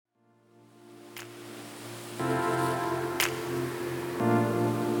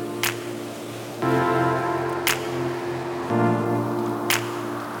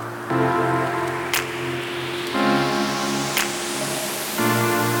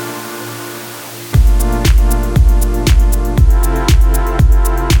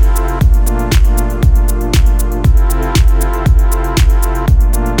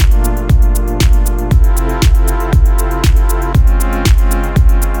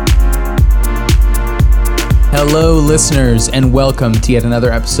Hello, listeners, and welcome to yet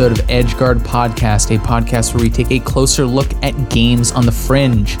another episode of EdgeGuard Podcast, a podcast where we take a closer look at games on the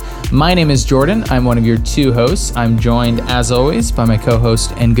fringe. My name is Jordan. I'm one of your two hosts. I'm joined, as always, by my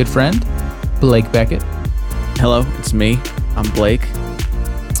co-host and good friend, Blake Beckett. Hello, it's me. I'm Blake.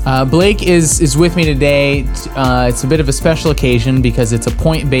 Blake is with me today. It's a bit of a special occasion because it's a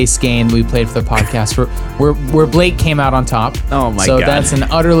point-based game we played for the podcast where Blake came out on top. Oh my God. So that's an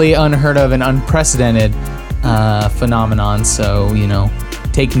utterly unheard of and unprecedented phenomenon. So,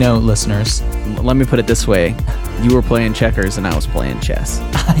 take note, listeners. Let me put it this way. You were playing checkers and I was playing chess.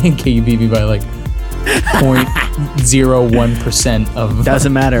 Okay, you beat me by like 0.01% of...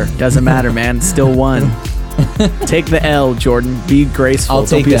 Doesn't matter, man. Still won. Take the L, Jordan. Be graceful. I'll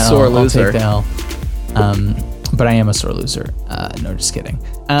take Don't be the a sore L. loser. I'll take the L. But I am a sore loser. No, just kidding.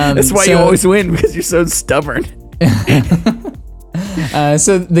 That's why you always win, because you're so stubborn.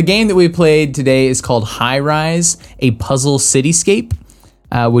 So the game that we played today is called High Rise, a puzzle cityscape,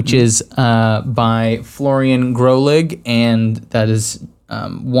 which is by Florian Grolig, and that is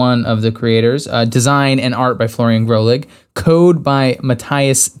one of the creators. Design and art by Florian Grolig. Code by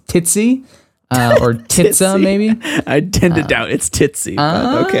Matthias Titzi, or Titza, maybe? I tend to doubt it's Titzi,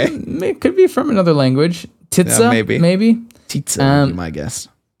 but okay. It could be from another language. Titza, maybe? Titza would be my guess.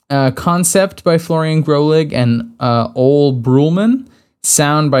 Concept by Florian Grolig and Ole Brulman.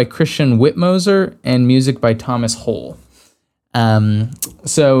 Sound by Christian Whitmoser, and music by Thomas Hole.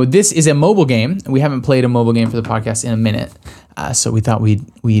 So this is a mobile game. We haven't played a mobile game for the podcast in a minute, so we thought we'd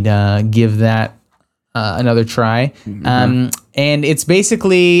give that another try. Mm-hmm. And it's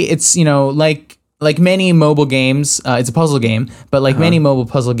basically like many mobile games. It's a puzzle game, but like many mobile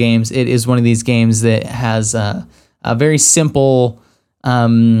puzzle games, it is one of these games that has a very simple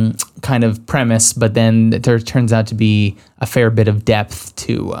kind of premise, but then there turns out to be a fair bit of depth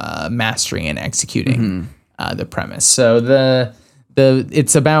to mastering and executing the premise. So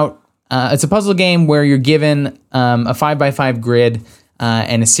it's a puzzle game where you're given a 5x5 grid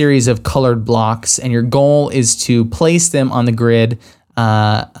and a series of colored blocks, and your goal is to place them on the grid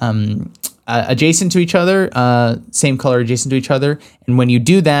adjacent to each other, same color adjacent to each other, and when you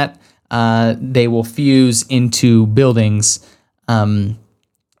do that, they will fuse into buildings.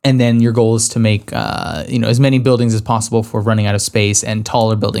 And then your goal is to make as many buildings as possible for running out of space, and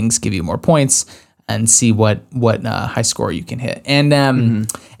taller buildings give you more points, and see what high score you can hit. And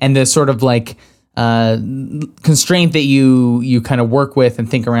and the sort of like constraint that you kind of work with and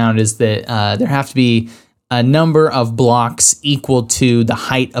think around is that there have to be a number of blocks equal to the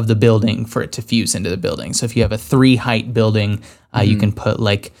height of the building for it to fuse into the building. So if you have a 3 height building, you can put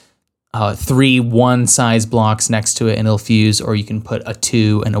like 3 1-size blocks next to it and it'll fuse, or you can put a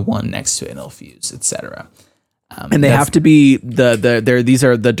 2 and a 1 next to it and it'll fuse, etc. And they have to be these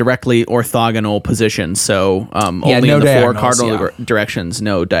are the directly orthogonal positions. So only in the 4 cardinal directions,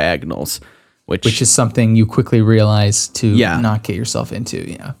 no diagonals, which is something you quickly realize to not get yourself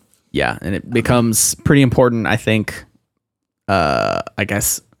into. Yeah, and it becomes pretty important, I think. I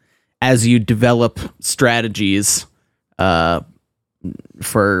guess as you develop strategies, to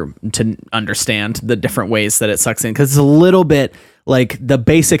understand the different ways that it sucks in, because it's a little bit like the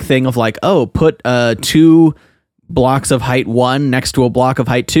basic thing of like, put 2 blocks of height 1 next to a block of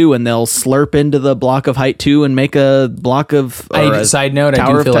height 2 and they'll slurp into the block of height 2 and make a block of side note, I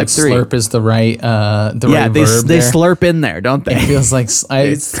do feel like 3. Slurp is the right right verb. They there. Slurp in there, don't they? It feels like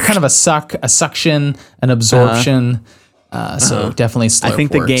it's kind of a suction, an absorption. So definitely slurp. I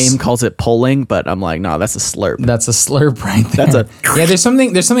think works. The game calls it pulling, but I'm like, no, that's a slurp. That's a slurp right there. There's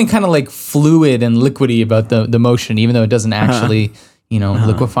something kind of like fluid and liquidy about the motion, even though it doesn't actually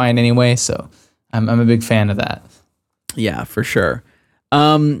liquefy in any way. So I'm a big fan of that. Yeah, for sure.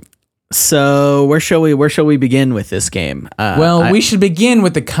 So where shall we begin with this game? We should begin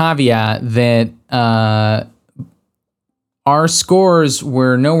with the caveat that our scores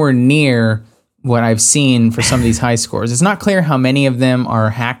were nowhere near what I've seen for some of these high scores. It's not clear how many of them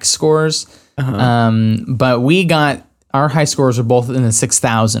are hack scores, but our high scores are both in the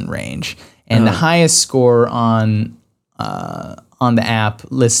 6,000 range, and the highest score on the app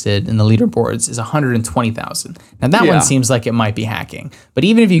listed in the leaderboards is 120,000. Now that one seems like it might be hacking, but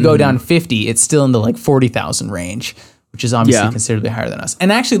even if you go down 50, it's still in the like 40,000 range, which is obviously considerably higher than us.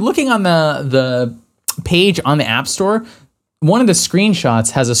 And actually, looking on the page on the App Store, one of the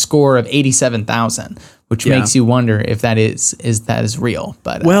screenshots has a score of 87,000, which makes you wonder if that is real.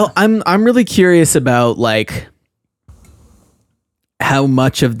 But I'm really curious about like how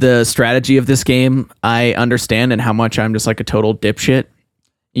much of the strategy of this game I understand and how much I'm just like a total dipshit.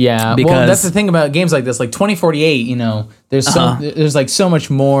 Yeah, because that's the thing about games like this, like 2048. There's like so much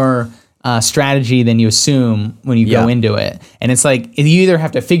more strategy than you assume when you go into it. And it's like you either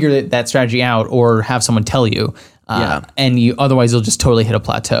have to figure that strategy out or have someone tell you. And otherwise you'll just totally hit a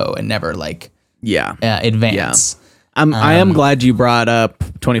plateau and never advance. I am glad you brought up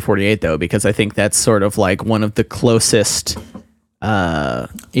 2048 though, because I think that's sort of like one of the closest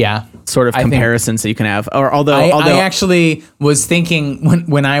sort of comparisons that you can have. Or although I actually was thinking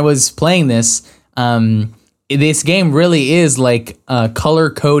when I was playing this, this game really is like color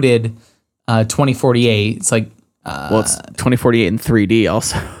coded 2048. It's like it's 2048 in 3D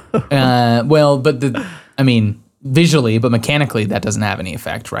also. Visually, but mechanically that doesn't have any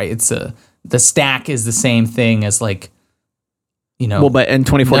effect, right? It's the stack is the same thing as but in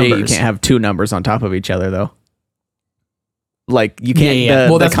 2048 numbers. You can't have two numbers on top of each other though. Like you can't.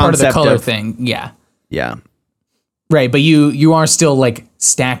 Yeah. That's part of the color thing. Yeah. Yeah. Right, but you are still like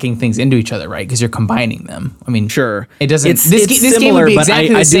stacking things into each other, right? Because you're combining them. I mean, sure. It doesn't. This game would be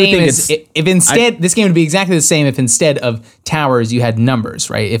exactly the same this game would be exactly the same if instead of towers you had numbers,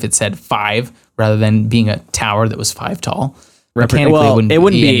 right? If it said 5 rather than being a tower that was 5 tall. Mechanically, it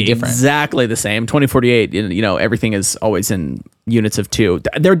wouldn't be different. Exactly the same. 2048, everything is always in units of 2.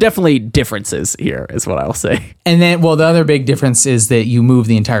 There are definitely differences here, is what I'll say. And then, the other big difference is that you move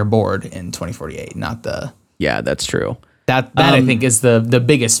the entire board in 2048, not the. Yeah, that's true. That I think is the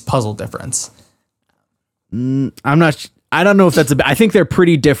biggest puzzle difference. I don't know if that's I think they're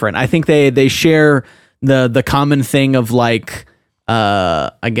pretty different. I think they share the common thing of like.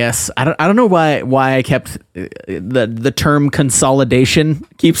 I guess I don't know why I kept the term consolidation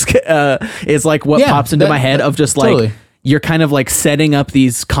keeps is like what pops into my head of just totally. Like you're kind of like setting up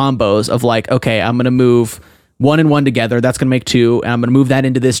these combos of like, okay, I'm gonna move 1 and 1 together, that's gonna make 2, and I'm gonna move that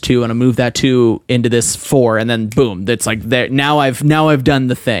into this 2, and I'm gonna move that 2 into this 4, and then boom, that's like there. Now I've done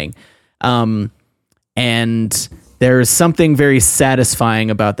the thing, and there's something very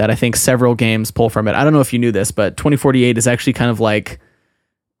satisfying about that. I think several games pull from it. I don't know if you knew this, but 2048 is actually kind of like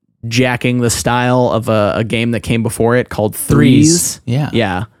jacking the style of a game that came before it called Threes.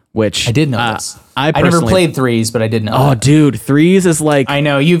 Yeah. Which I did know this. I never played Threes, but I did know. Oh, dude, Threes is like. I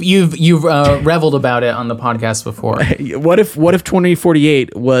know you've reveled about it on the podcast before. What if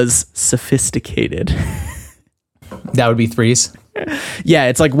 2048 was sophisticated? That would be Threes. Yeah,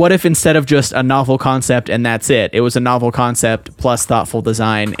 it's like, what if instead of just a novel concept and that's it was a novel concept plus thoughtful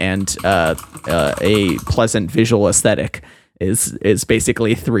design and a pleasant visual aesthetic is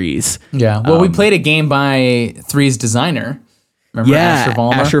basically Threes. Yeah. Well, we played a game by Threes designer. Remember Asher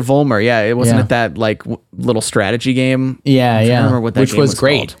Vollmer? Asher Vollmer. Yeah, it wasn't it that like little strategy game. Yeah, I remember what that which game was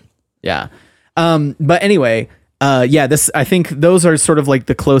great. Called. Yeah. But anyway, I think those are sort of like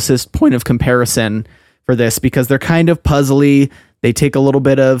the closest point of comparison for this because they're kind of puzzly. They take a little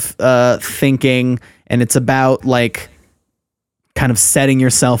bit of thinking, and it's about like kind of setting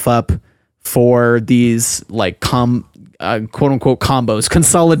yourself up for these like quote unquote combos,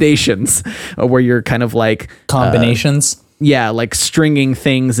 consolidations, where you're kind of like combinations. Like stringing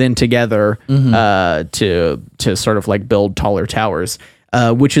things in together to sort of like build taller towers.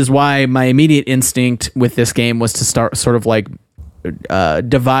 Which is why my immediate instinct with this game was to start sort of like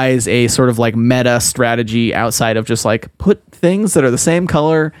devise a sort of like meta strategy outside of just like put things that are the same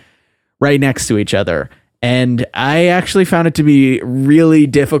color right next to each other. And I actually found it to be really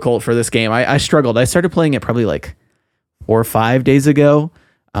difficult for this game. I struggled. I started playing it probably like 4 or 5 days ago.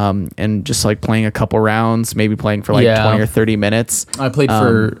 And just like playing a couple rounds, maybe playing for like 20 or 30 minutes. I played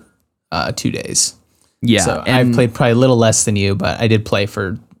for 2 days. Yeah. So I've played probably a little less than you, but I did play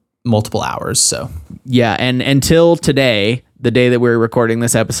for multiple hours. So yeah. And until today, the day that we're recording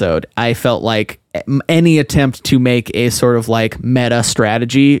this episode, I felt like any attempt to make a sort of like meta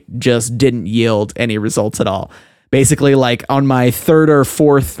strategy just didn't yield any results at all. Basically, like on my 3rd or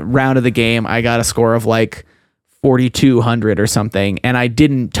 4th round of the game, I got a score of like 4,200 or something, and I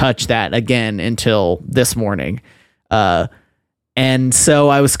didn't touch that again until this morning. And so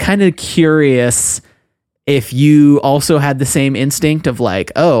I was kind of curious if you also had the same instinct of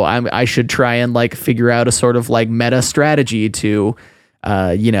like, oh, I should try and like figure out a sort of like meta strategy to,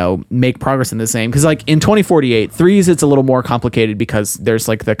 make progress in this game. Because like in 2048, Threes, it's a little more complicated because there's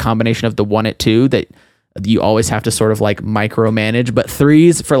like the combination of the 1 at 2 that you always have to sort of like micromanage, but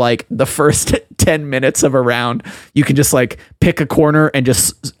Threes for like the first 10 minutes of a round, you can just like pick a corner and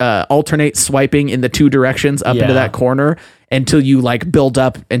just alternate swiping in the 2 directions up into that corner until you like build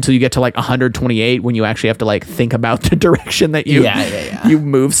up until you get to like 128 when you actually have to like think about the direction that you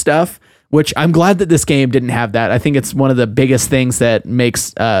move stuff, which I'm glad that this game didn't have that. I think it's one of the biggest things that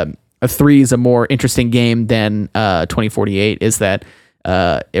makes Threes a more interesting game than 2048 is that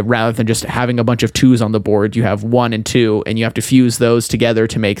rather than just having a bunch of 2s on the board, you have 1 and 2, and you have to fuse those together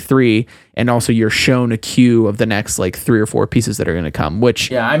to make 3. And also you're shown a queue of the next like 3 or 4 pieces that are going to come,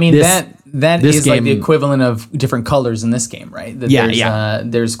 which I mean, that is game, like the equivalent of different colors in this game, right?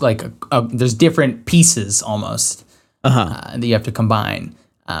 There's like there's different pieces almost that you have to combine.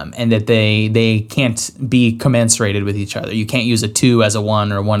 And that they can't be commensurated with each other. You can't use a 2 as a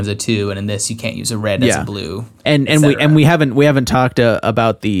 1 or a 1 as a 2, and in this you can't use a red as a blue. And we haven't talked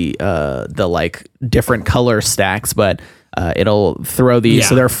about the like different color stacks, but it'll throw these. Yeah.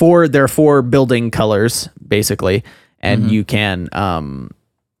 So there are 4 building colors basically, and you can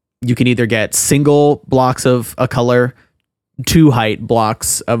either get single blocks of a color, 2 height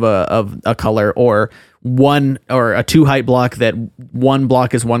blocks of a color, or a 2 height block that 1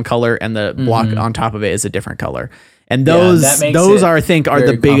 block is 1 color and the block on top of it is a different color. And those are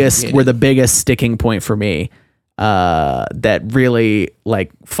the biggest sticking point for me. That really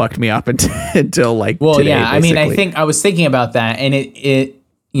like fucked me up until like today. Yeah, I mean, I think I was thinking about that, and it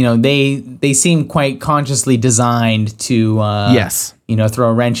they seem quite consciously designed to throw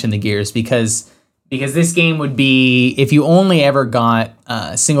a wrench in the gears because this game would be, if you only ever got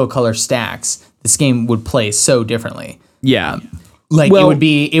single color stacks, this game would play so differently. Yeah.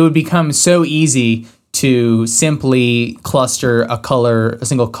 It would become so easy to simply cluster a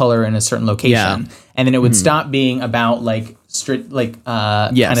single color in a certain location. And then it would stop being about like strict, like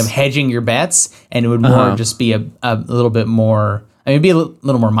kind of hedging your bets, and it would more just be a little bit more, I mean, it'd be a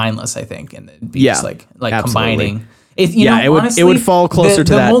little more mindless, I think. And it'd be just like combining. It would fall closer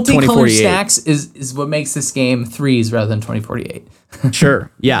to that 2048. The multicolored stacks is what makes this game 3s rather than 2048. Sure.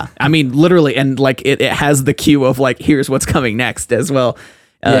 Yeah. I mean, literally, and like it has the cue of like, here's what's coming next as well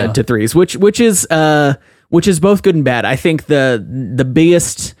to 3s, which is both good and bad. I think the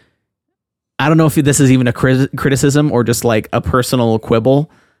biggest, I don't know if this is even a criticism or just like a personal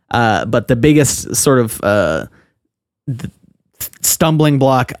quibble, but the biggest sort of stumbling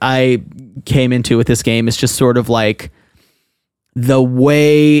block I came into with this game is just sort of like the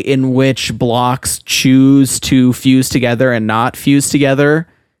way in which blocks choose to fuse together and not fuse together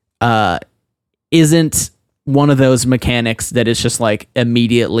isn't one of those mechanics that is just like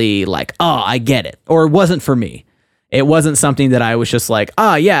immediately like, oh, I get it. Or it wasn't for me. It wasn't something that I was just like,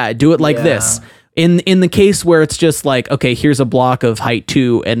 do it like this. In the case where it's just like, okay, here's a block of height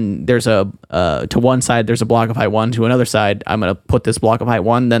 2, and there's to one side there's a block of height 1, to another side I'm gonna put this block of height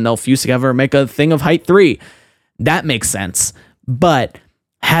 1, then they'll fuse together and make a thing of height 3. That makes sense. But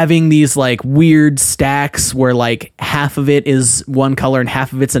having these like weird stacks where like half of it is one color and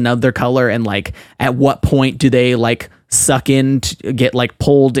half of it's another color, and like at what point do they like suck in to get like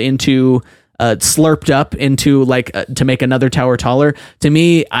pulled into slurped up into like to make another tower taller, to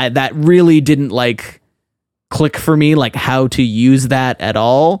me that really didn't like click for me, like how to use that at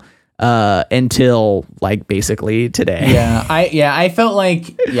all until like basically today. I felt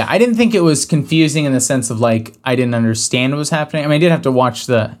like I didn't think it was confusing in the sense of like I didn't understand what was happening. I mean, I did have to watch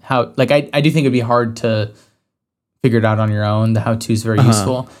how like I do think it'd be hard to figure it out on your own. The how-to is very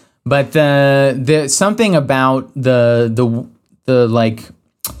useful, but the something about the like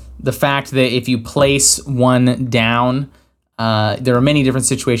the fact that if you place one down, there are many different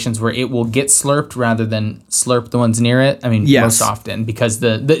situations where it will get slurped rather than slurp the ones near it. I mean, most often, because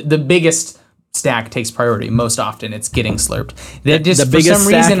the biggest stack takes priority. Most often, it's getting slurped. That just, the biggest for some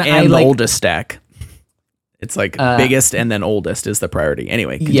reason, stack and the oldest stack. It's like biggest and then oldest is the priority.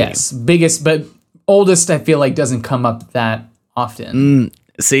 Anyway, continue. Yes, biggest, but oldest I feel like doesn't come up that often.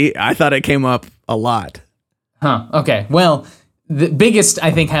 See, I thought it came up a lot. Huh. Okay. Well, the biggest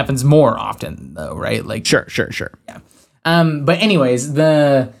I think happens more often though, right? Like sure. Yeah. But anyways,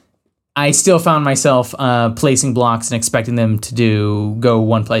 I still found myself placing blocks and expecting them to go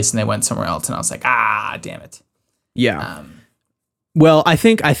one place and they went somewhere else, and I was like, damn it. Yeah. Well, I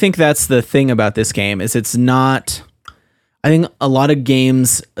think that's the thing about this game is it's not. I think a lot of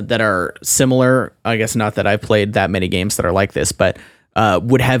games that are similar, I guess not that I've played that many games that are like this, but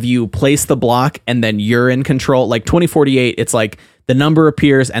would have you place the block and then you're in control. Like 2048, it's like the number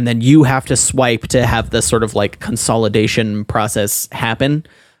appears and then you have to swipe to have the sort of like consolidation process happen.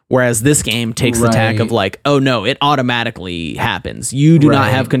 Whereas this game takes the tack of like, oh no, it automatically happens. You do not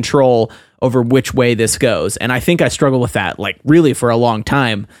have control over which way this goes. And I think I struggle with that like really for a long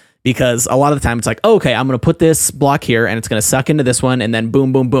time, because a lot of the time it's like, okay, I'm going to put this block here and it's going to suck into this one and then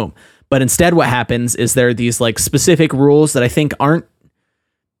boom, boom, boom. But instead what happens is there are these like specific rules that I think aren't,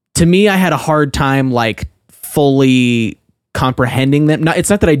 to me, I had a hard time like fully comprehending them. It's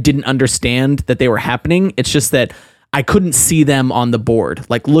not that I didn't understand that they were happening. It's just that I couldn't see them on the board.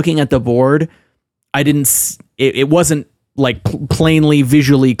 Like looking at the board, it wasn't plainly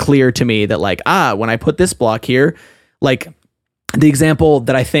visually clear to me that like, when I put this block here, like the example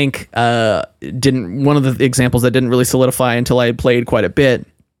that I think one of the examples that didn't really solidify until I played quite a bit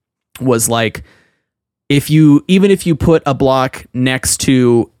was like, even if you put a block next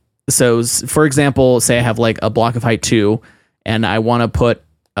to, so for example, say I have like a block of height 2 and I want to put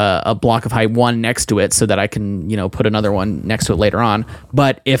a block of height 1 next to it so that I can, put another one next to it later on.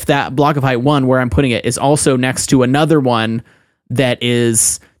 But if that block of height 1 where I'm putting it is also next to another one that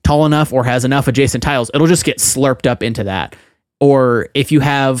is tall enough or has enough adjacent tiles, it'll just get slurped up into that. Or if you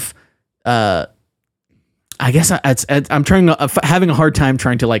have, I guess I'm having a hard time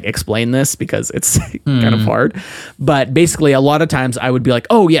trying to like explain this because it's kind of hard. But basically, a lot of times I would be like,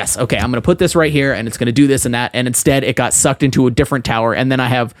 oh yes, okay, I'm going to put this right here, and it's going to do this and that, and instead it got sucked into a different tower, and then I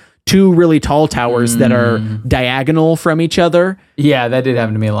have 2 really tall towers that are diagonal from each other. Yeah, that did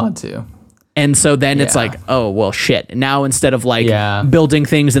happen to me a lot too. And so then it's like, oh, well, shit. Now instead of like building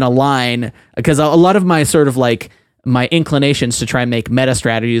things in a line, because a lot of my sort of like my inclinations to try and make meta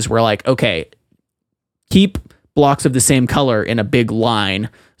strategies were like, okay, keep blocks of the same color in a big line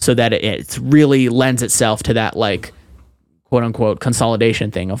so that it really lends itself to that like quote unquote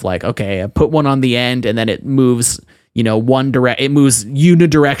consolidation thing of like, okay, I put one on the end and then it moves, it moves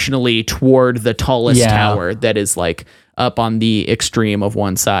unidirectionally toward the tallest tower that is like up on the extreme of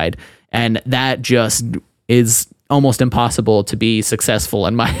one side. And that just is almost impossible to be successful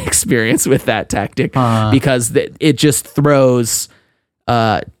in my experience with that tactic because it just throws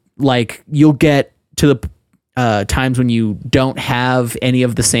like you'll get to the times when you don't have any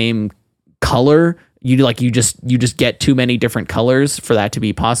of the same color. You just get too many different colors for that to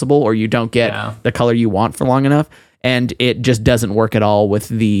be possible, or you don't get the color you want for long enough, and it just doesn't work at all with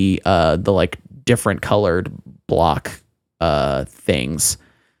the like different colored block things.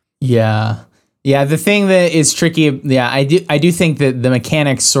 Yeah, the thing that is tricky, I do think that the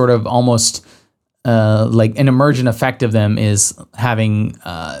mechanics sort of almost like an emergent effect of them is having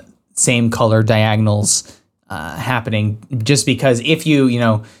same color diagonals happening, just because if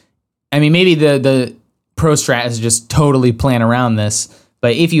maybe the pro strat is just totally plan around this,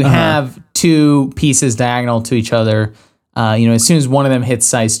 but if you have 2 pieces diagonal to each other, as soon as one of them hits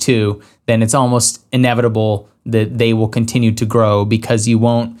size 2, then it's almost inevitable that they will continue to grow because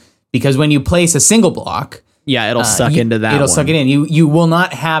when you place a single block, it'll suck into that. It'll suck it in. You will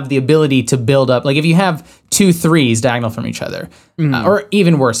not have the ability to build up. Like if you have 2 3s diagonal from each other, or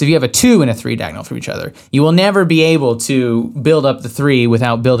even worse, if you have a 2 and a 3 diagonal from each other, you will never be able to build up the 3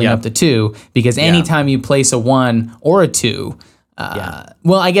 without building up the 2, because anytime you place a 1 or a 2,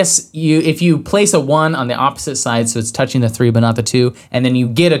 well, I guess if you place a 1 on the opposite side, so it's touching the 3 but not the 2, and then you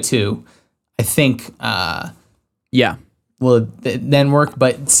get a 2, I think, will then work.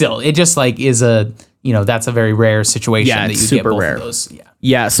 But still, it just like is that's a very rare situation that you super get both rare. of those.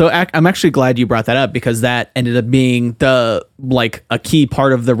 So I'm actually glad you brought that up, because that ended up being a key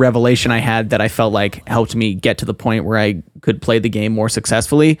part of the revelation I had that I felt like helped me get to the point where I could play the game more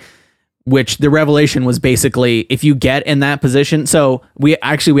successfully. Which the revelation was basically, if you get in that position, so we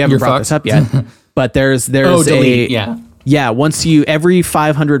haven't brought this up yet, but there's delete, once every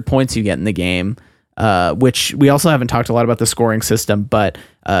 500 points you get in the game, which we also haven't talked a lot about the scoring system, but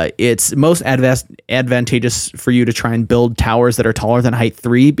it's most advantageous for you to try and build towers that are taller than height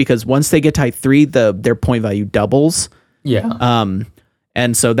 3, because once they get to height 3, their point value doubles.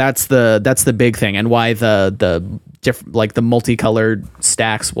 And so that's the big thing, and why the multicolored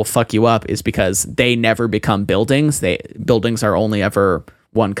stacks will fuck you up is because they never become buildings. Buildings are only ever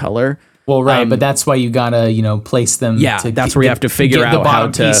one color. Well, right, but that's why you gotta place them. That's where you have to figure out how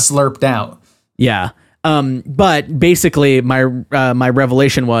to piece slurped out. But basically my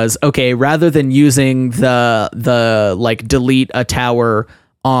revelation was, okay, rather than using the like delete a tower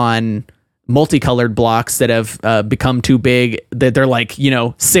on multicolored blocks that have become too big, that they're like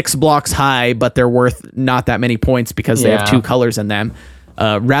 6 blocks high but they're worth not that many points because they have 2 colors in them,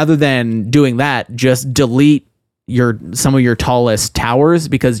 rather than doing that, just delete some of your tallest towers,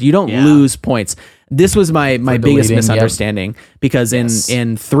 because you don't lose points. This was my biggest misunderstanding, because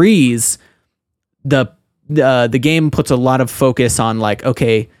in threes the game puts a lot of focus on like,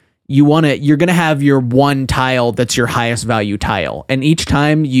 okay, you're going to have your one tile that's your highest value tile, and each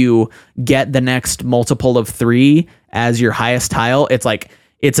time you get the next multiple of 3 as your highest tile, it's like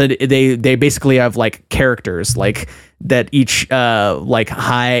they basically have like characters like that, each like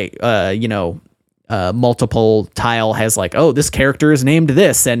high multiple tile has like, oh, this character is named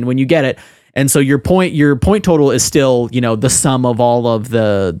this, and when you get it, and so your point total is still the sum of all of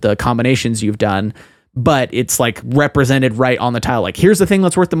the combinations you've done, but it's like represented right on the tile. Like, here's the thing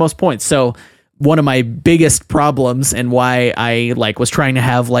that's worth the most points. So one of my biggest problems and why I like was trying to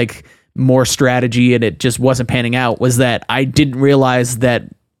have like more strategy and it just wasn't panning out was that I didn't realize that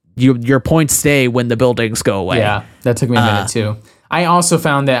your points stay when the buildings go away. Yeah, that took me a minute too. I also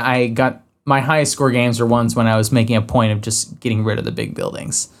found that I got my highest score games were ones when I was making a point of just getting rid of the big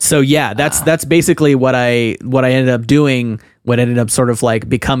buildings. So yeah, that's basically what I ended up doing. What ended up sort of like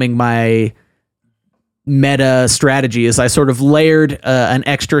becoming my meta strategy is I sort of layered an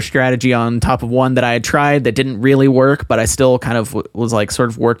extra strategy on top of one that I had tried that didn't really work, but I still kind of was like sort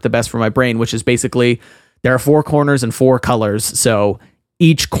of worked the best for my brain, which is basically there are 4 corners and 4 colors. So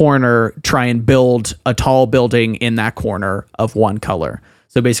each corner, try and build a tall building in that corner of one color.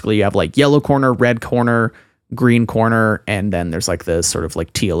 So basically you have like yellow corner, red corner, green corner, and then there's like the sort of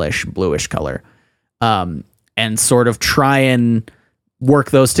like tealish, bluish color. And sort of try and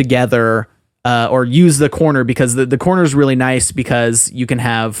work those together or use the corner because the corner is really nice because you can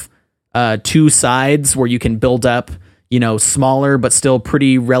have 2 sides where you can build up, smaller but still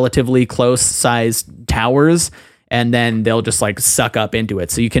pretty relatively close sized towers. And then they'll just like suck up into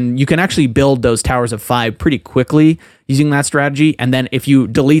it. So you can actually build those towers of 5 pretty quickly using that strategy. And then if you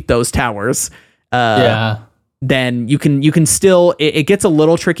delete those towers, then you can still, it gets a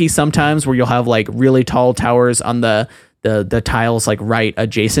little tricky sometimes where you'll have like really tall towers on the tiles like right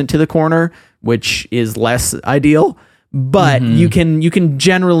adjacent to the corner, which is less ideal. But you can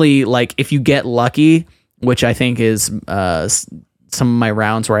generally, like, if you get lucky, which I think is some of my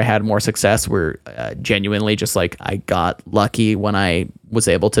rounds where I had more success were genuinely just like I got lucky when I was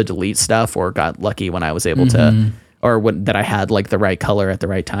able to delete stuff or got lucky when I was able to, or that I had like the right color at the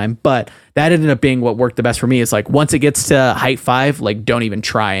right time. But that ended up being what worked the best for me is like once it gets to height 5, like don't even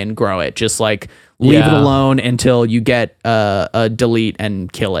try and grow it. Just like leave it alone until you get a delete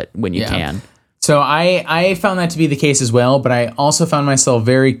and kill it when you can. So I found that to be the case as well, but I also found myself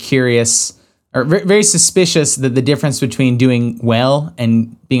very curious or very suspicious that the difference between doing well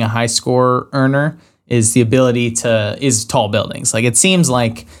and being a high score earner is the ability is tall buildings. Like it seems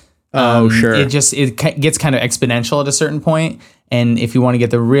like it gets kind of exponential at a certain point. And if you want to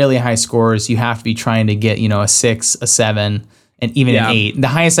get the really high scores, you have to be trying to get, a 6, a 7, and even an 8. The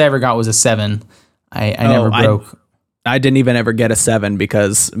highest I ever got was a 7. I never broke. I didn't even ever get a 7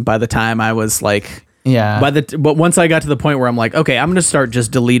 because by the time I was like, but once I got to the point where I'm like, okay, I'm going to start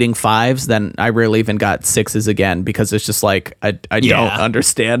just deleting 5s, then I rarely even got 6s again because it's just like, I don't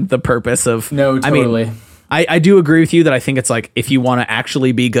understand the purpose of. No, totally. I mean, I do agree with you that I think it's like, if you want to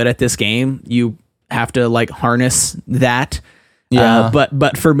actually be good at this game, you have to like harness that. Yeah.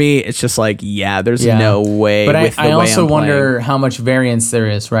 But for me, it's just like, there's no way. But I also wonder how much variance there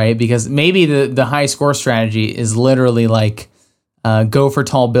is, right? Because maybe the high score strategy is literally like go for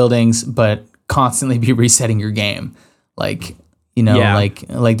tall buildings, but constantly be resetting your game. Like,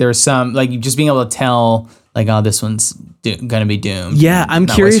 like there's some, like just being able to tell like, oh, this one's gonna be doomed. Yeah, I'm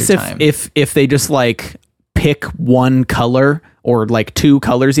curious if they just like pick one color or like 2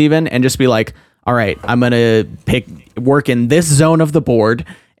 colors even and just be like, all right, I'm going to work in this zone of the board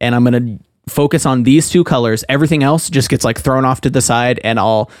and I'm going to focus on these 2 colors. Everything else just gets like thrown off to the side and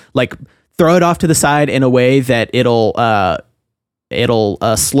I'll like throw it off to the side in a way that it'll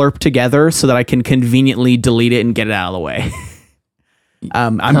slurp together so that I can conveniently delete it and get it out of the way.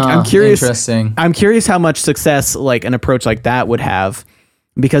 I'm curious. Interesting. I'm curious how much success like an approach like that would have,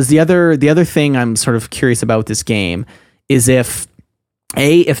 because the other thing I'm sort of curious about with this game is if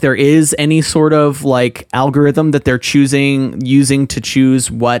there is any sort of like algorithm that they're using to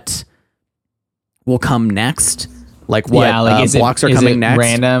choose what will come next, like what blocks are coming next.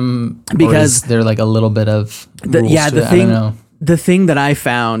 Random, because they're like a little bit of rules to it? I don't know. The thing that I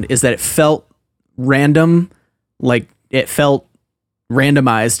found is that it felt random, like it felt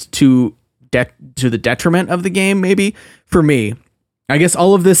randomized to the detriment of the game. Maybe for me, I guess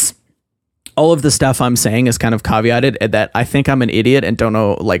all of the stuff I'm saying is kind of caveated that I think I'm an idiot and don't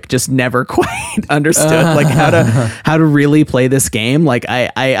know, like just never quite understood like how to really play this game. Like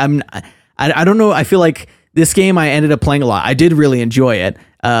I don't know. I feel like this game I ended up playing a lot. I did really enjoy it.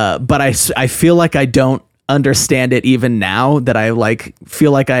 But I feel like I don't understand it even now, that I like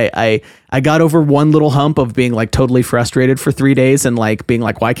feel like I got over one little hump of being like totally frustrated for 3 days and like being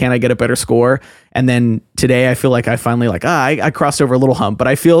like, why can't I get a better score? And then today I feel like I finally like, I crossed over a little hump, but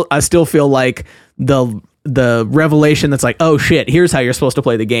I still feel like the revelation that's like, oh shit, here's how you're supposed to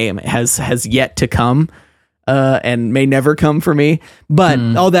play the game has yet to come. And may never come for me. But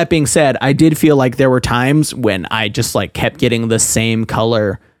all that being said, I did feel like there were times when I just like kept getting the same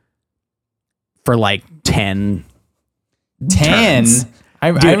color for like 10 turns. I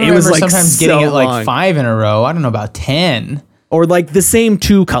remember sometimes getting it like 5 in a row. I don't know about 10. or like the same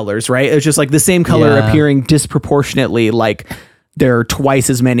two colors, right? It's just like the same color Yeah. appearing disproportionately, like there are twice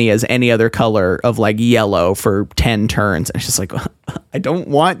as many as any other color of like yellow for 10 turns. And it's just like, I don't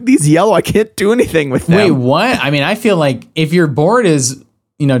want these yellow. I can't do anything with them. Wait, what? I mean, I feel like if your board is,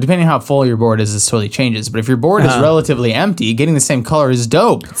 depending on how full your board is, this totally changes. But if your board is relatively empty, getting the same color is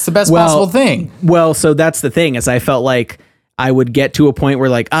dope. It's the best possible thing. Well, so that's the thing, is I felt like I would get to a point where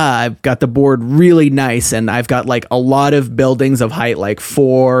like, I've got the board really nice, and I've got like a lot of buildings of height like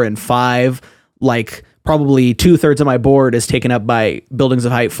 4 and 5, like probably 2/3 of my board is taken up by buildings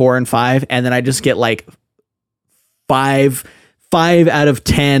of height 4 and 5, and then I just get like 5 out of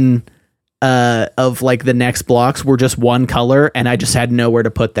 10 of like the next blocks were just one color, and I just had nowhere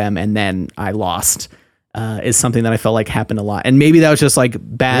to put them, and then I lost. Is something that I felt like happened a lot, and maybe that was just like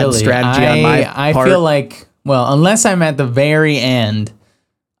bad Really? strategy on my I part. feel like, well, unless I'm at the very end,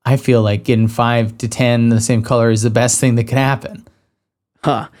 I feel like getting 5 to 10 the same color is the best thing that could happen.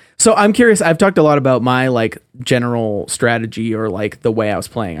 Huh. So I'm curious. I've talked a lot about my like general strategy or like the way I was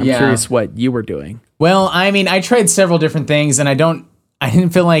playing. I'm curious what you were doing. Well, I mean, I tried several different things, and I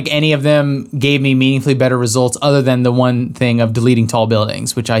didn't feel like any of them gave me meaningfully better results other than the one thing of deleting tall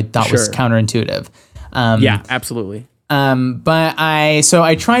buildings, which I thought was Sure. counterintuitive. Yeah, absolutely. But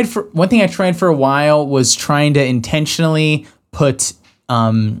I tried for one thing I tried for a while was trying to intentionally put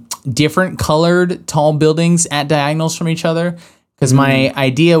different colored tall buildings at diagonals from each other. Because my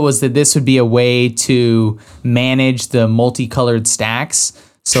idea was that this would be a way to manage the multicolored stacks.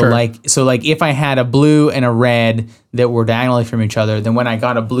 So Sure. like if I had a blue and a red that were diagonally from each other, then when I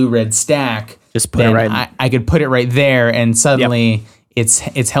got a blue-red stack, Just put it then right- I could put it right there, and suddenly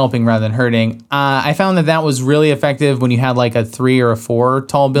it's helping rather than hurting. I found that was really effective when you had like a 3 or a 4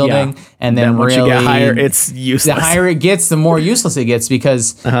 tall building, Yeah. and then once really you get higher, it's useless. the higher it gets, the more useless it gets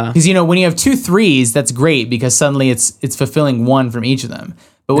because when you have 2 3s, that's great because suddenly it's fulfilling one from each of them.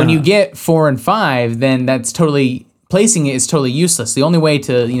 But when you get 4 and 5, then that's totally placing it is totally useless. The only way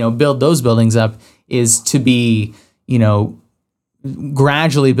to build those buildings up is to be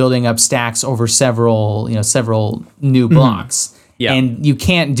gradually building up stacks over several new blocks. Yeah. And you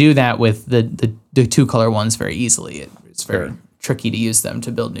can't do that with the 2 color ones very easily. It's very tricky to use them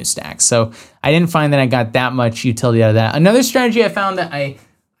to build new stacks. So I didn't find that I got that much utility out of that. Another strategy I found that I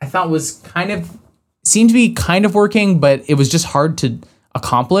thought was seemed to be kind of working, but it was just hard to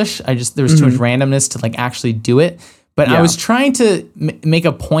accomplish. There was too much randomness to like actually do it. But I was trying to make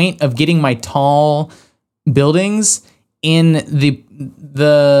a point of getting my tall buildings in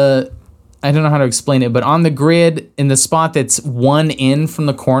the I don't know how to explain it, but on the grid in the spot that's one in from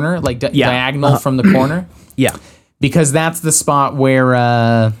the corner, like diagonal from the corner. Yeah. Because that's the spot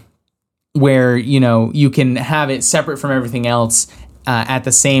where you can have it separate from everything else at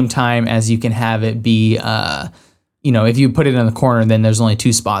the same time as you can have it be if you put it in the corner, then there's only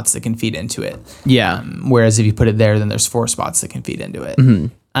 2 spots that can feed into it. Yeah. Whereas if you put it there, then there's 4 spots that can feed into it.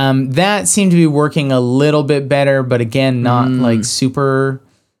 That seemed to be working a little bit better, but again, not like super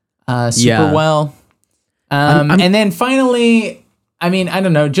well. And then finally, I mean, I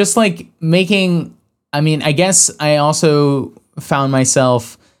don't know, just like I guess I also found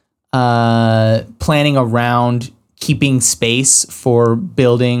myself planning around keeping space for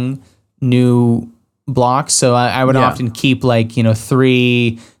building new blocks. So I would often keep like,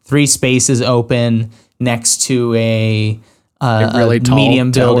 3 spaces open next to a really tall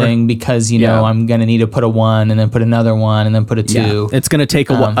medium tower. building because, I'm going to need to put a 1 and then put another 1 and then put a 2. Yeah. It's going to take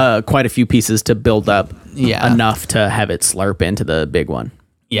quite a few pieces to build up Yeah. enough to have it slurp into the big one.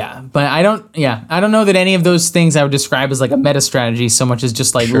 Yeah, but I don't know that any of those things I would describe as like a meta strategy so much as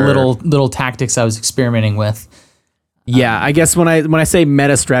just like little tactics I was experimenting with. Yeah, I guess when I say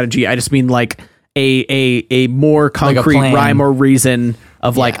meta strategy, I just mean like a more concrete plan. rhyme or reason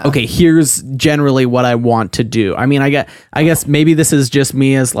of like, okay, here's generally what I want to do. I mean, I guess maybe this is just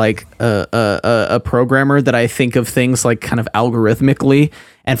me as like a programmer that I think of things like kind of algorithmically.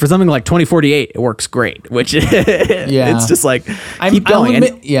 And for something like 2048, it works great, which it's just like, keep going.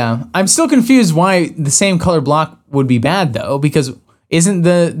 I'm still confused why the same color block would be bad though, because isn't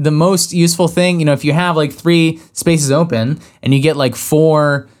the most useful thing, if you have like 3 spaces open and you get like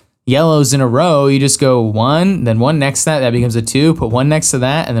 4 yellows in a row, you just go 1, then 1 next to that becomes a 2, put 1 next to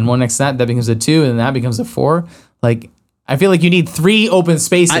that, and then 1 next to that becomes a 2, and then that becomes a 4. Like, I feel like you need 3 open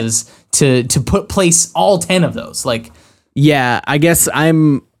spaces to place all 10 of those. Like, yeah, I guess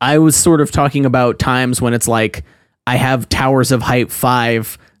I was sort of talking about times when it's like I have towers of height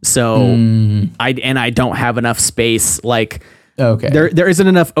 5, so I don't have enough space. Like, okay, there isn't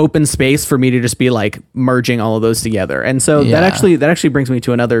enough open space for me to just be like merging all of those together. And so that actually brings me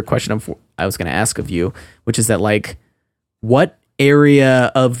to another question I was going to ask of you, which is that like, what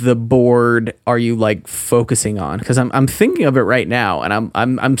area of the board are you like focusing on? Because I'm thinking of it right now, and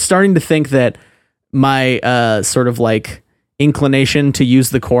I'm starting to think that my sort of like inclination to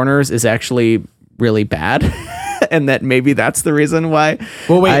use the corners is actually really bad. And that maybe that's the reason why.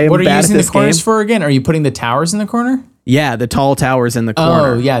 Well, wait, what are you using the corners game. for again? Are you putting the towers in the corner? Yeah, the tall towers in the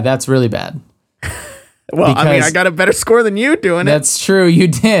corner. Oh, yeah, that's really bad. Well, I mean, I got a better score than you doing it. That's true, you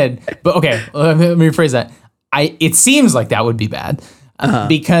did. But okay, let me rephrase that. It seems like that would be bad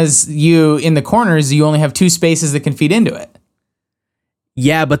because you in the corners you only have 2 spaces that can feed into it.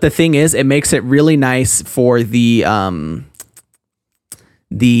 Yeah, but the thing is, it makes it really nice for the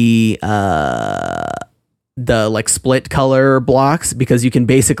like split color blocks, because you can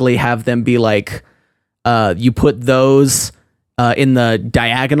basically have them be like you put those in the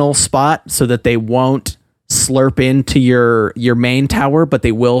diagonal spot so that they won't slurp into your main tower, but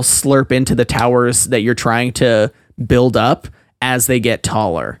they will slurp into the towers that you're trying to build up as they get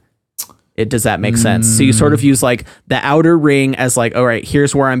taller. Does that make sense? So you sort of use like the outer ring as like, all right,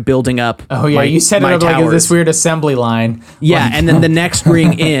 here's where I'm building up. Oh yeah, you set it up like this weird assembly line. Yeah, like, and then the next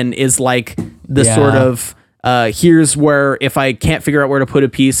ring in is like the sort of here's where if I can't figure out where to put a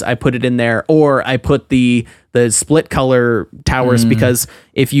piece, I put it in there, or I put the split color towers, because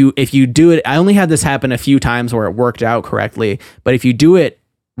if you do it, I only had this happen a few times where it worked out correctly, but if you do it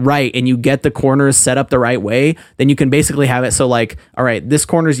right and you get the corners set up the right way, then you can basically have it so like, all right, this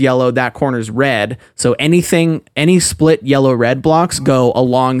corner's yellow, that corner's red, so any split yellow red blocks go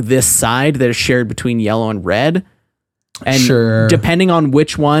along this side that is shared between yellow and red. And depending on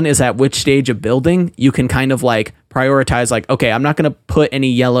which one is at which stage of building, you can kind of like prioritize like, okay, I'm not going to put any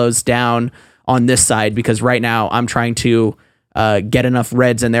yellows down on this side because right now I'm trying to get enough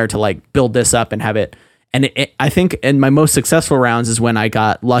reds in there to like build this up and have it. And I think in my most successful rounds is when I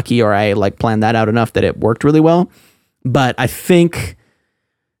got lucky, or I like planned that out enough that it worked really well. But I think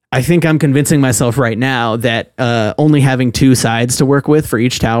I'm convincing myself right now that only having 2 sides to work with for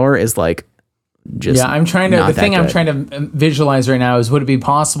each tower is like just I'm trying to. The thing I'm trying to visualize right now is, would it be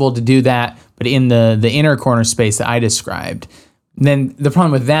possible to do that, but in the inner corner space that I described? Then the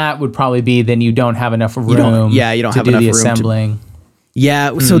problem with that would probably be then you don't have enough room. You don't have do enough the room assembling.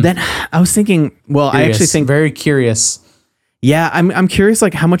 So then I was thinking, well, Curious. I actually think very curious. Yeah, I'm curious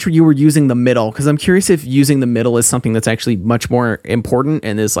like how much you were using the middle, because I'm curious if using the middle is something that's actually much more important,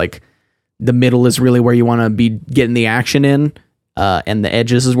 and is like the middle is really where you want to be getting the action in, and the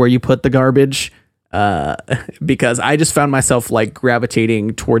edges is where you put the garbage. Because I just found myself like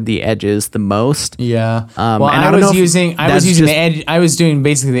gravitating toward the edges the most. Yeah. Well, and I was using the edge. I was doing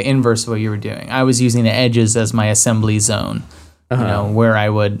basically the inverse of what you were doing. I was using the edges as my assembly zone. You know, where I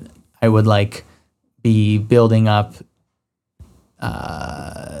would like be building up.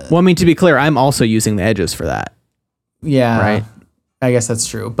 Well, I mean, to be clear, I'm also using the edges for that. Yeah. Right. I guess that's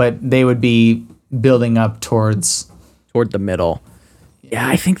true, but they would be building up toward the middle. Yeah,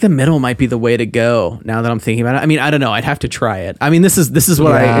 I think the middle might be the way to go now that I'm thinking about it. I mean, I don't know. I'd have to try it. I mean, this is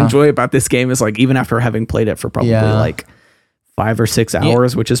what I enjoy about this game, is like, even after having played it for probably like 5 or 6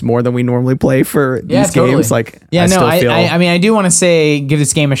 hours, which is more than we normally play for these games. Like, I mean, I do want to give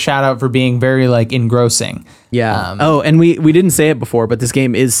this game a shout out for being very like engrossing. Yeah. And we didn't say it before, but this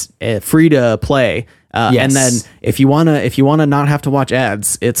game is free to play. And then if you wanna not have to watch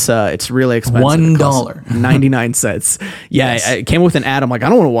ads, it's really expensive. $1 99 cents. Yeah, it came with an ad. I'm like, I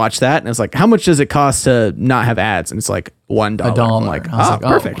don't want to watch that. And it's like, how much does it cost to not have ads? And it's like $1. I'm like,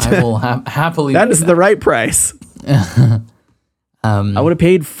 perfect. I will happily. That is the right price. I would have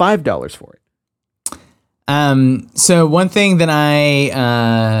paid $5 for it. So one thing that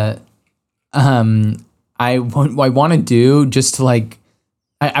I want to do, just to like,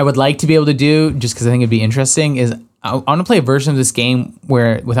 I would like to be able to do, just because I think it'd be interesting, is I want to play a version of this game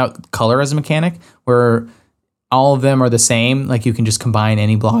where, without color as a mechanic, where all of them are the same. Like you can just combine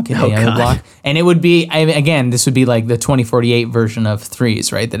any block into any other block, and it would be, again, this would be like the 2048 version of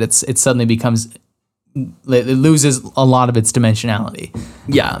Threes, right? That it suddenly becomes, it loses a lot of its dimensionality.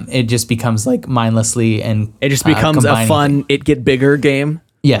 Yeah, it just becomes like mindlessly, and it just becomes a fun it get bigger game.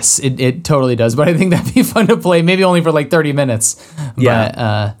 Yes, it totally does. But I think that'd be fun to play, maybe only for like 30 minutes. Yeah.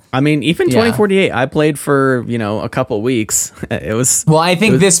 But, I mean, even 2048, I played for, a couple weeks. It was... Well, I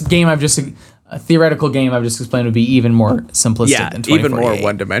think this game a theoretical game I've just explained would be even more simplistic than 2048. Even more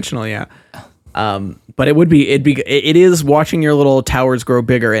one-dimensional, yeah. But it is watching your little towers grow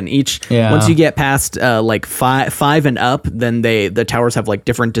bigger, and once you get past like five and up, then the towers have like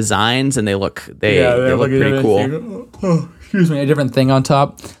different designs, and they look pretty cool. Excuse me, a different thing on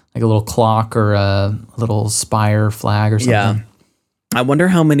top, like a little clock or a little spire flag or something. Yeah, I wonder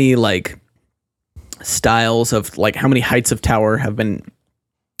how many like styles of like how many heights of tower have been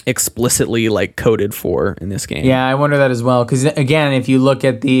explicitly like coded for in this game. Yeah, I wonder that as well. Because again, if you look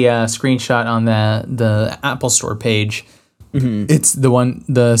at the screenshot on the Apple Store page, it's the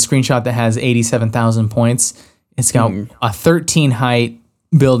screenshot that has 87,000 points. It's got a 13 height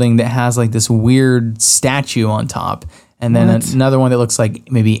building that has like this weird statue on top, and then another one that looks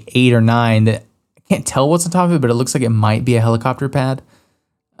like maybe 8 or 9 that I can't tell what's on top of it, but it looks like it might be a helicopter pad.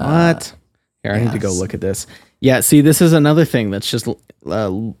 What? Here, I need to go look at this. Yeah, see, this is another thing that's just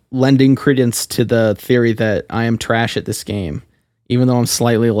lending credence to the theory that I am trash at this game, even though I'm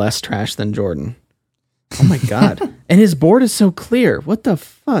slightly less trash than Jordan. Oh my god! And his board is so clear. What the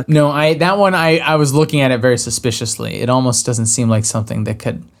fuck? No, I was looking at it very suspiciously. It almost doesn't seem like something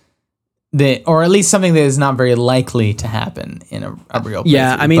or at least something that is not very likely to happen in a real playthrough.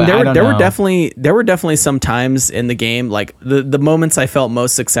 Yeah, I mean, there were definitely some times in the game, like the moments I felt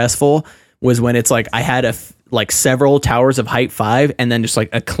most successful was when it's like I had like several towers of height 5 and then just like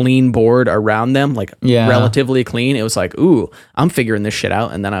a clean board around them, like relatively clean. It was like, ooh, I'm figuring this shit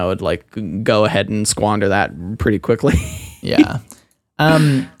out. And then I would like go ahead and squander that pretty quickly. Yeah.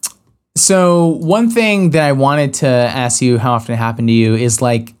 So one thing that I wanted to ask you how often it happened to you is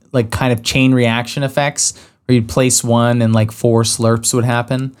like kind of chain reaction effects where you'd place one and like 4 slurps would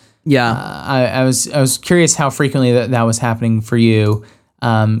happen. Yeah. I was curious how frequently that was happening for you.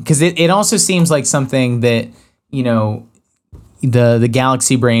 Because it also seems like something that, you know, the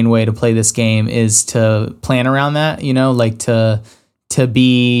Galaxy Brain way to play this game is to plan around that, you know, like to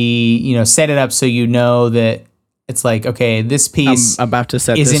be, you know, set it up so you know that it's like, okay, this piece I'm about to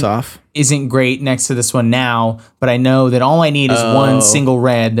set this off. Isn't great next to this one now, but I know that all I need is one single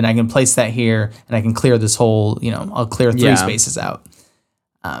red, then I can place that here and I can clear this whole, you know, I'll clear 3 spaces out.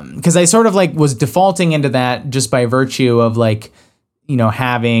 Because I sort of like was defaulting into that just by virtue of like, you know,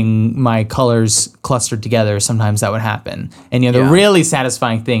 having my colors clustered together. Sometimes that would happen. And, you know, the really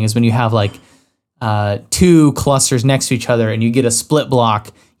satisfying thing is when you have like 2 clusters next to each other and you get a split block,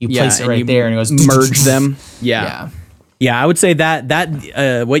 you place it right there and it goes merge them. Yeah. I would say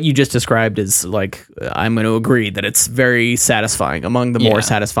that what you just described is like, I'm going to agree that it's very satisfying, among the more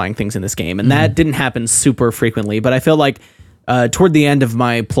satisfying things in this game. And that didn't happen super frequently, but I feel like toward the end of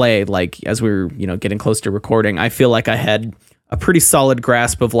my play, like as we were, you know, getting close to recording, I feel like I had a pretty solid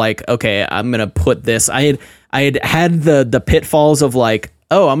grasp of like, okay, I'm going to put this. I had the pitfalls of like,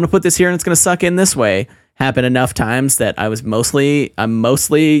 oh, I'm going to put this here and it's going to suck in this way happen enough times that I'm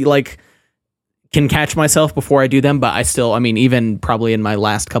mostly like can catch myself before I do them. But I mean, even probably in my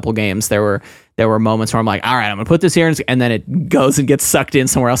last couple games, there were moments where I'm like, all right, I'm going to put this here. And then it goes and gets sucked in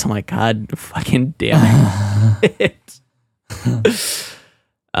somewhere else. I'm like, God fucking damn it.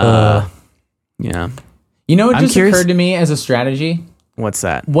 Yeah. You know what just occurred to me as a strategy? What's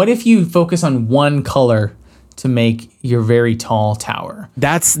that? What if you focus on one color to make your very tall tower?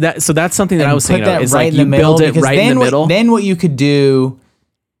 So that's something that I was thinking of. Is right like in the you middle, build it right in the middle. Then what you could do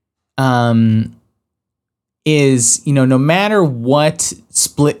is, you know, no matter what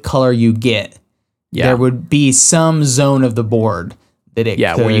split color you get, there would be some zone of the board that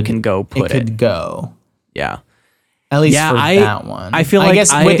where you can go put it. It could go. Yeah. At least for that one. I feel like, I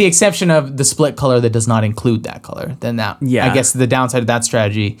guess with the exception of the split color that does not include that color, then that, I guess the downside of that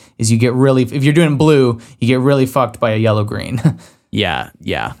strategy is you get really, if you're doing blue, you get really fucked by a yellow-green. Yeah.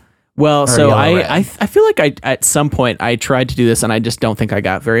 Well, so I feel like at some point I tried to do this and I just don't think I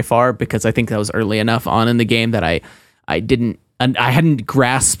got very far because I think that was early enough on in the game that I hadn't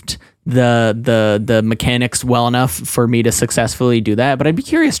grasped the mechanics well enough for me to successfully do that. But I'd be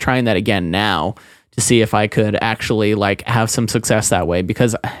curious trying that again now to see if I could actually like have some success that way,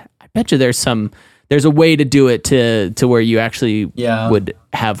 because I bet you there's a way to do it to where you actually would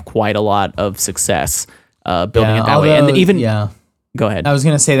have quite a lot of success building it that way. And even go ahead. I was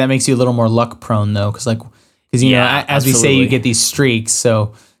gonna say that makes you a little more luck prone though, because you know, as we say, you get these streaks.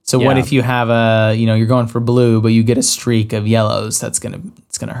 So what if you have you're going for blue, but you get a streak of yellows? It's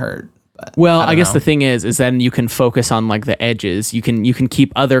gonna hurt. Well, I guess the thing is then you can focus on like the edges. You can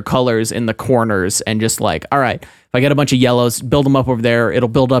keep other colors in the corners and just like, all right, if I get a bunch of yellows, build them up over there. It'll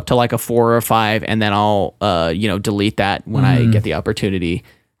build up to like a 4 or 5, and then I'll delete that when I get the opportunity.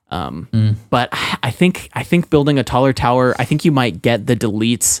 But I think building a taller tower, I think you might get the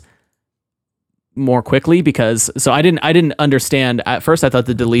deletes more quickly because I didn't understand at first. I thought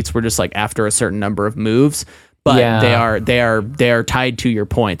the deletes were just like after a certain number of moves. But they are tied to your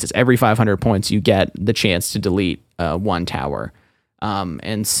points. It's every 500 points you get the chance to delete one tower.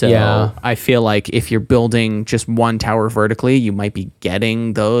 And so Yeah. I feel like if you're building just one tower vertically, you might be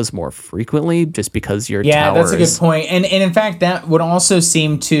getting those more frequently just because your Yeah, that's a towers. good point. And in fact, that would also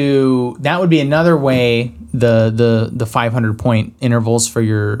seem to that would be another way the 500 point intervals for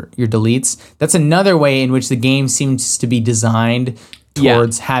your deletes. That's another way in which the game seems to be designed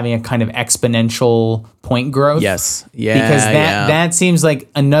towards having a kind of exponential point growth. Yes. Yeah. Because that seems like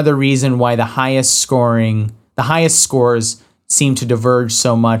another reason why the highest scores seem to diverge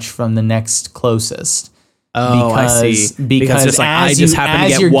so much from the next closest. Oh, I see. Because it's like, as I just happen to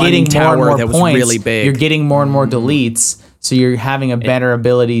get you're one getting more and tower more that was points, really big. you're getting more and more deletes, so you're having a better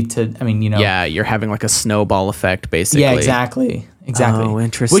ability to. I mean, Yeah, you're having like a snowball effect, basically. yeah, exactly. Oh,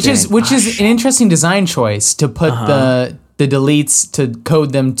 interesting. Which is an interesting design choice to put the deletes to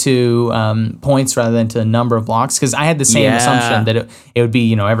code them to points rather than to the number of blocks. Because I had the same assumption that it would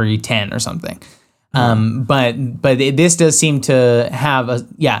be every 10 or something. But this does seem to have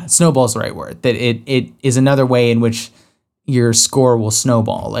snowball's the right word. That it is another way in which your score will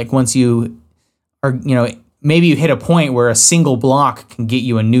snowball. Like once you are, maybe you hit a point where a single block can get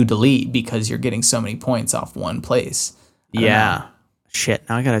you a new delete because you're getting so many points off one place. Yeah. Shit,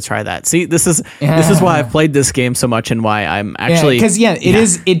 now I gotta try that. See, this is why I've played this game so much and why I'm actually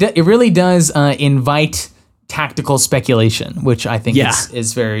it really does invite tactical speculation, which I think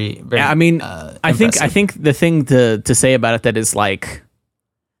is very, very. I mean, I impressive. think the thing to say about it that is like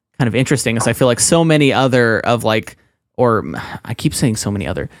kind of interesting is I feel like so many other of like, or I keep saying so many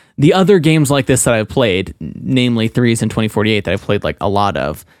other, the other games like this that I've played, namely Threes and 2048 that I've played like a lot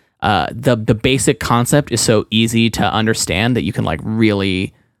of. The basic concept is so easy to understand that you can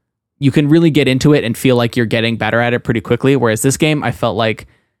really get into it and feel like you're getting better at it pretty quickly. Whereas this game, I felt like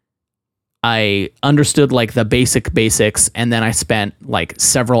I understood like the basics, and then I spent like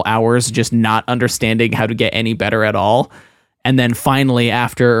several hours just not understanding how to get any better at all. And then finally,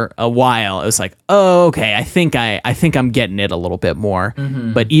 after a while, it was like, oh, okay, I think I'm getting it a little bit more.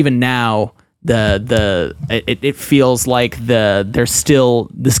 Mm-hmm. But even now, it feels like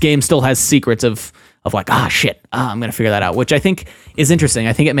this game still has secrets of like, I'm gonna figure that out, which I think is interesting.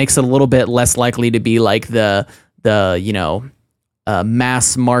 I think it makes it a little bit less likely to be like the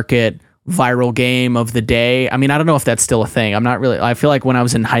mass market viral game of the day. I mean, I don't know if that's still a thing. I feel like when I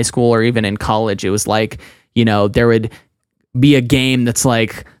was in high school or even in college, it was like, there would be a game that's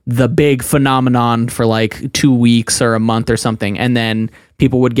like the big phenomenon for like 2 weeks or a month or something, and then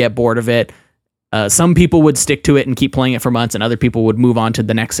people would get bored of it. Some people would stick to it and keep playing it for months, and other people would move on to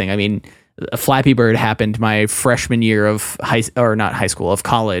the next thing. I mean, Flappy Bird happened my freshman year of of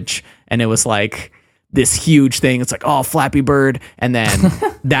college, and it was like this huge thing. It's like, oh, Flappy Bird, and then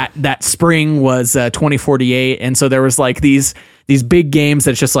that spring was 2048, and so there was like these big games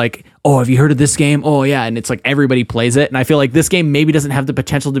that's just like, oh, have you heard of this game? Oh yeah, and it's like everybody plays it, and I feel like this game maybe doesn't have the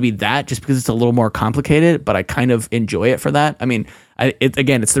potential to be that just because it's a little more complicated, but I kind of enjoy it for that. I mean,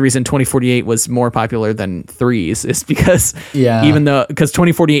 it's the reason 2048 was more popular than Threes is because because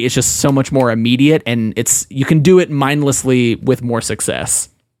 2048 is just so much more immediate, and you can do it mindlessly with more success.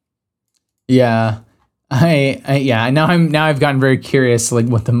 Yeah. Now I've gotten very curious like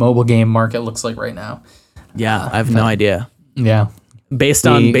what the mobile game market looks like right now. Yeah, I have no idea. Yeah. Based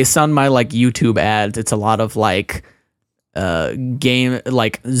on my like YouTube ads, it's a lot of like game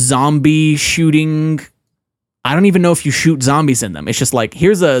like zombie shooting. I don't even know if you shoot zombies in them. It's just like,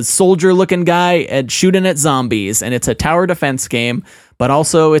 here's a soldier looking guy and shooting at zombies, and it's a tower defense game, but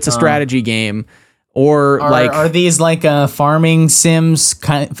also it's a strategy game. Or are these like farming sims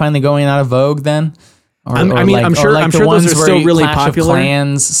finally going out of vogue then? I'm sure those are still really popular. Clash of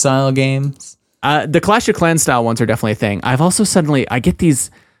Clans style games. The Clash of Clans style ones are definitely a thing. I've also I get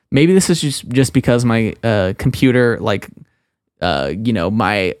these. Maybe this is just because my computer, like,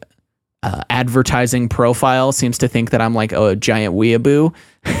 my advertising profile seems to think that I'm like a giant weeaboo.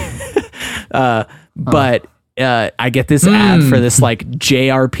 But I get this ad for this like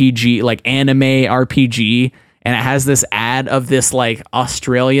JRPG, like anime RPG, and it has this ad of this like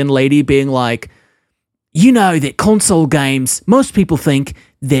Australian lady being like, that console games, most people think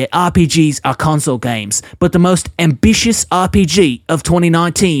that RPGs are console games, but the most ambitious RPG of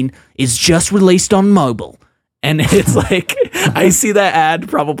 2019 is just released on mobile. And it's like, I see that ad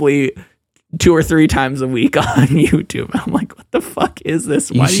probably 2 or 3 times a week on YouTube. I'm like, what the fuck is this?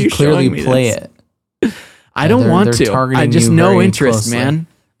 Why are you showing me play this? it. I don't want to. I just no interest, closely.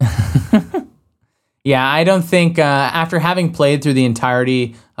 Man. Yeah, I don't think after having played through the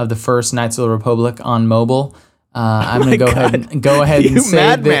entirety of the first Knights of the Republic on mobile, I'm gonna go ahead and You say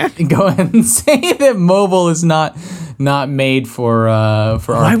madman. that. Go ahead and say that mobile is not made for RPGs.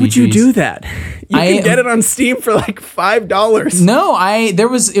 Why would you do that? You I- can get it on Steam for like $5. No, it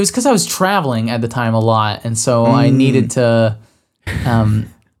was because I was traveling at the time a lot, and so I needed to. I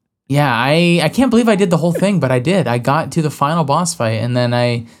can't believe I did the whole thing, but I did. I got to the final boss fight, and then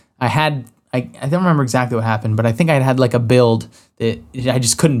I don't remember exactly what happened, but I think I had like a build that I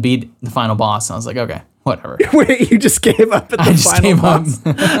just couldn't beat the final boss. And I was like, okay, whatever. Wait, you just gave up at the I just final gave boss?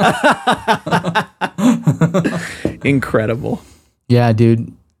 up. Incredible. Yeah,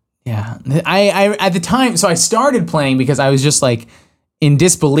 dude. Yeah. I at the time, so I started playing because I was just like in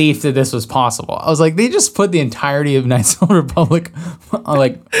disbelief that this was possible. I was like, they just put the entirety of Knights of the Old Republic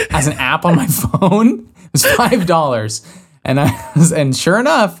like as an app on my phone. It was $5. And sure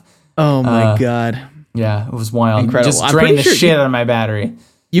enough, Oh my God. yeah, it was wild. Incredible. Just I'm drained pretty the sure shit out of my battery.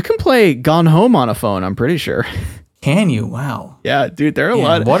 You can play Gone Home on a phone, I'm pretty sure. Can you? Wow. Yeah, dude, there are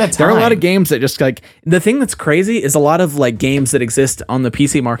what a there are a lot time. of games that just like the thing that's crazy is a lot of like games that exist on the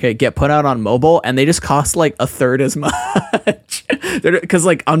PC market get put out on mobile and they just cost like a third as much. Because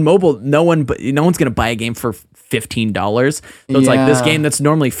like on mobile, no one's gonna buy a game for $15. So it's like this Yeah. game that's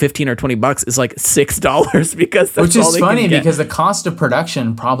normally $15 or $20 is like $6 because that's Which all is they funny can get. because the cost of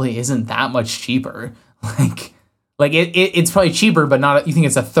production probably isn't that much cheaper. Like it's probably cheaper, but not. You think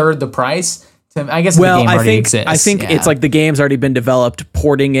it's a third the price? I guess the game already exists. I think yeah. it's like the game's already been developed.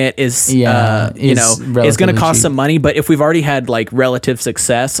 Porting it is, is going to relatively cost cheap. some money. But if we've already had like relative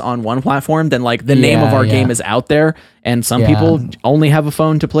success on one platform, then like the name of our Yeah, game yeah. is out there, and some Yeah. people only have a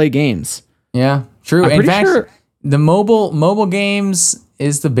phone to play games. Yeah, true. I'm In pretty fact, sure- the mobile games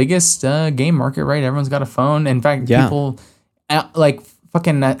is the biggest game market, right? Everyone's got a phone. In fact, Yeah. people like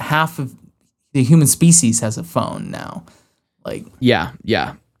fucking half of the human species has a phone now. Like, Yeah,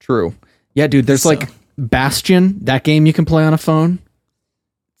 true. Yeah, dude. There's like Bastion, that game you can play on a phone.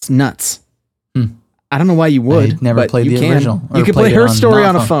 It's nuts. I don't know why you would. I'd never but played you the can. original or You can play played it Her on Story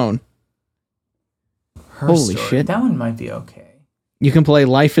not on a phone. Holy Story. shit. That one might be okay. You can play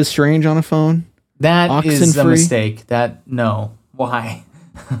Life is Strange on a phone. That is a Oxenfree? mistake. No. Why?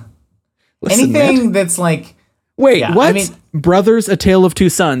 Listen, Anything man. that's like, Wait, Yeah, what? I mean- Brothers: A Tale of Two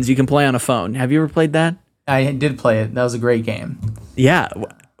Sons. You can play on a phone. Have you ever played that? I did play it. That was a great game. Yeah.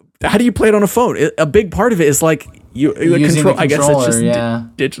 How do you play it on a phone? A big part of it is like you Using control. the I guess it's controller, just yeah.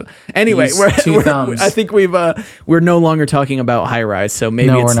 digital. Anyway, Use two thumbs. I think we're no longer talking about High Rise, so maybe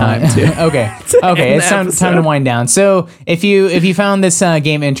No, it's we're time not. to. Okay. end It's the time to episode. wind down. So if you found this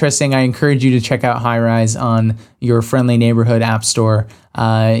game interesting, I encourage you to check out High Rise on your friendly neighborhood app store.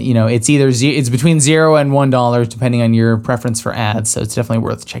 It's either it's between $0 and $1 depending on your preference for ads. So it's definitely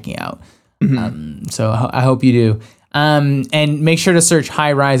worth checking out. So I hope you do. And make sure to search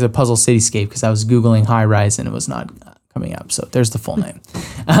High Rise of Puzzle Cityscape because I was Googling High Rise and it was not coming up. So there's the full name.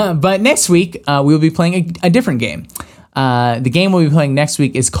 But next week, we will be playing a different game. The game we'll be playing next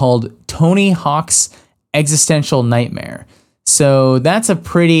week is called Tony Hawk's Existential Nightmare. So that's a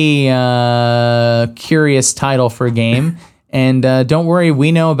pretty curious title for a game. And don't worry,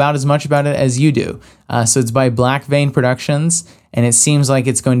 we know about as much about it as you do. So it's by Black Vein Productions, and it seems like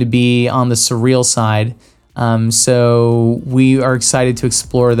it's going to be on the surreal side. So we are excited to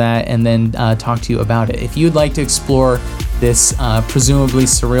explore that and then talk to you about it. If you'd like to explore this presumably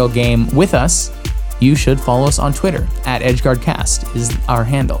surreal game with us, you should follow us on Twitter at EdgeGuardCast is our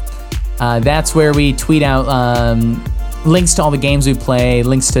handle. That's where we tweet out links to all the games we play,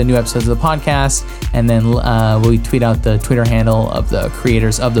 links to new episodes of the podcast, and then we tweet out the Twitter handle of the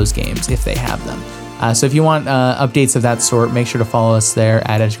creators of those games if they have them. So if you want updates of that sort, make sure to follow us there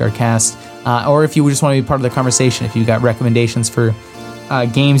at EdgeGuardCast. Or if you just want to be part of the conversation, if you've got recommendations for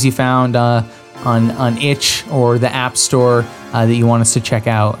games you found on Itch or the App Store that you want us to check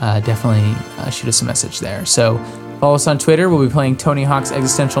out, definitely shoot us a message there. So follow us on Twitter. We'll be playing Tony Hawk's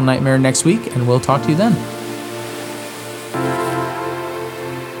Existential Nightmare next week, and we'll talk to you then.